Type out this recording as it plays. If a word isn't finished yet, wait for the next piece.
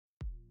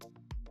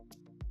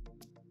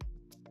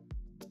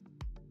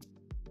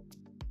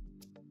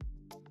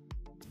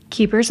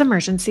Keeper's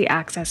Emergency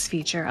Access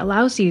feature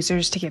allows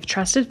users to give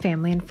trusted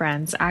family and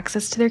friends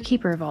access to their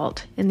Keeper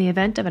Vault in the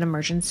event of an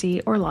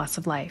emergency or loss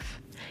of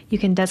life. You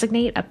can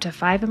designate up to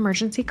 5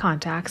 emergency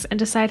contacts and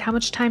decide how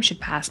much time should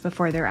pass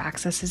before their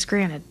access is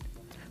granted.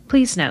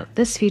 Please note,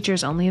 this feature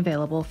is only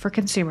available for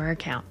consumer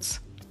accounts.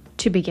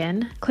 To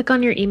begin, click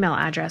on your email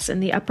address in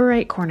the upper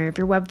right corner of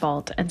your web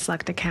vault and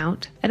select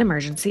Account and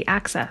Emergency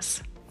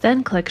Access.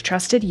 Then click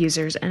Trusted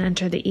Users and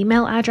enter the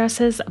email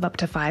addresses of up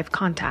to 5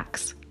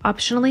 contacts.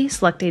 Optionally,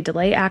 select a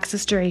delay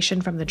access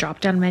duration from the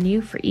drop-down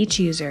menu for each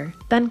user,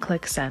 then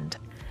click Send.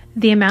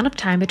 The amount of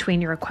time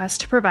between your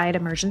request to provide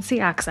emergency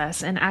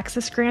access and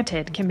access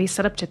granted can be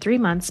set up to 3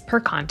 months per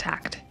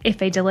contact. If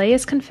a delay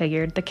is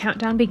configured, the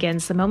countdown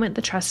begins the moment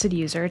the trusted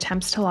user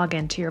attempts to log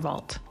into your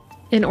vault.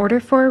 In order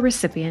for a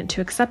recipient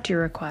to accept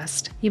your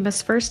request, you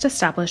must first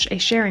establish a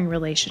sharing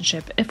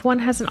relationship if one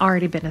hasn't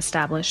already been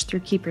established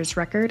through Keeper's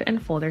record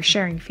and folder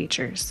sharing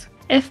features.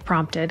 If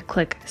prompted,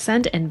 click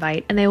Send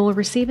Invite and they will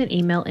receive an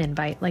email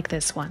invite like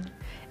this one.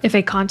 If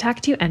a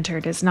contact you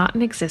entered is not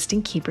an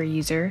existing Keeper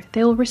user,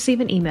 they will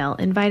receive an email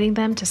inviting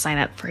them to sign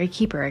up for a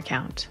Keeper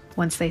account.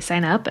 Once they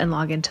sign up and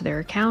log into their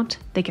account,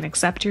 they can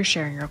accept your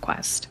sharing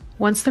request.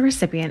 Once the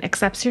recipient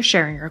accepts your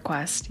sharing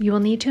request, you will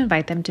need to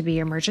invite them to be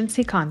your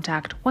emergency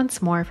contact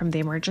once more from the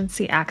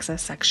Emergency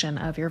Access section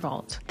of your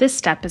vault. This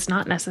step is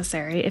not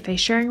necessary if a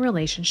sharing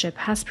relationship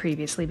has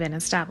previously been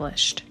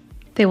established.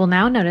 They will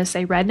now notice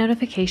a red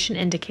notification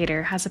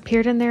indicator has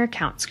appeared in their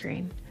account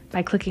screen.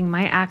 By clicking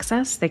My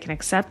Access, they can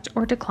accept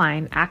or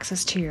decline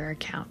access to your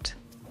account.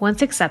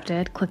 Once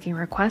accepted, clicking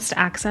Request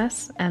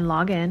Access and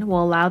Log In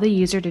will allow the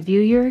user to view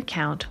your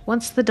account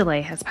once the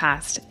delay has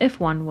passed, if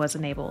one was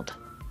enabled.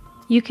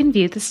 You can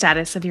view the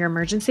status of your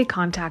emergency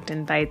contact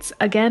invites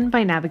again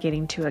by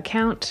navigating to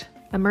Account,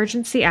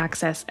 Emergency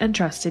Access, and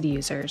Trusted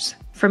Users.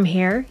 From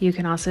here, you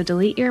can also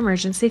delete your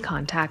emergency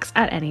contacts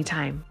at any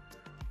time.